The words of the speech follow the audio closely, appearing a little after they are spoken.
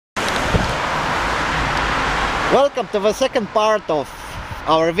Welcome to the second part of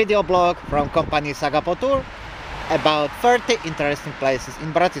our video blog from company Sagapo Tour about 30 interesting places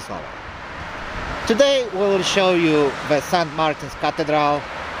in Bratislava. Today we will show you the St. Martin's Cathedral,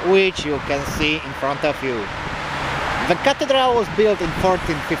 which you can see in front of you. The cathedral was built in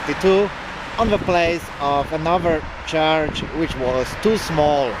 1452 on the place of another church which was too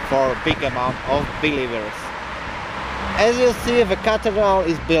small for a big amount of believers. As you see, the cathedral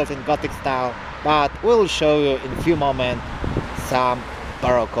is built in Gothic style, but we'll show you in a few moments some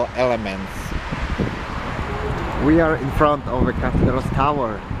Baroque elements. We are in front of the cathedral's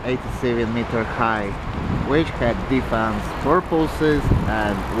tower, 87 meters high, which had defense purposes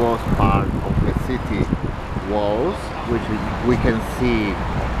and was part of the city walls, which we can see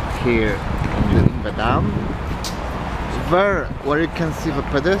here in the dam. There, where you can see the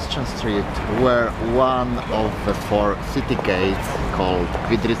pedestrian street, were one of the 4 city gates called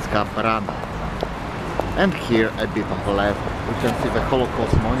Vidrická Brana. And here, a bit on the left, we can see the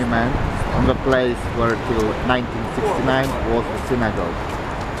Holocaust monument on the place where till 1969 was the synagogue.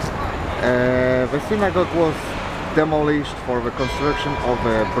 The synagogue was demolished for the construction of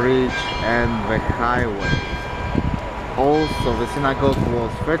a bridge and the highway. Also, the synagogue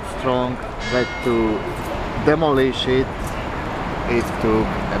was very strong that to demolish it took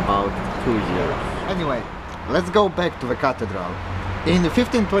about 2 years. Anyway, let's go back to the cathedral. In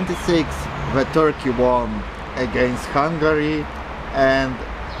 1526 the Turkey won against Hungary, and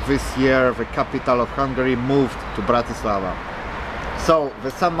this year the capital of Hungary moved to Bratislava. So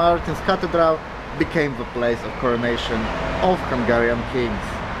the St. Martin's Cathedral became the place of coronation of Hungarian kings.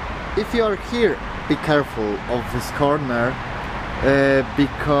 If you are here, be careful of this corner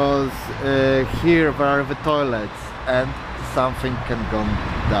because here there are the toilets and something can go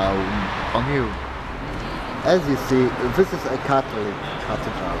down on you. As you see, this is a Catholic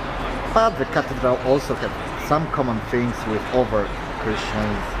cathedral, but the cathedral also has some common things with other Christian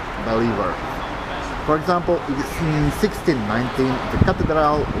believers. For example, in 1619 the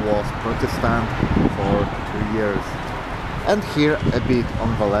cathedral was Protestant for 2 years. And here a bit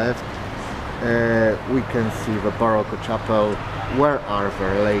on the left we can see the Baroque chapel, where are the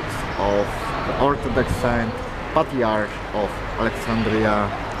relics of the Orthodox Saint, Patriarch of Alexandria,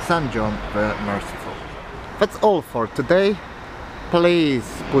 St. John the Merciful. That's all for today. Please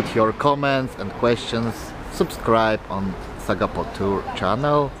put your comments and questions, subscribe on Sagapo Tour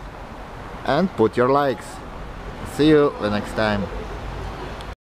channel and put your likes. See you the next time.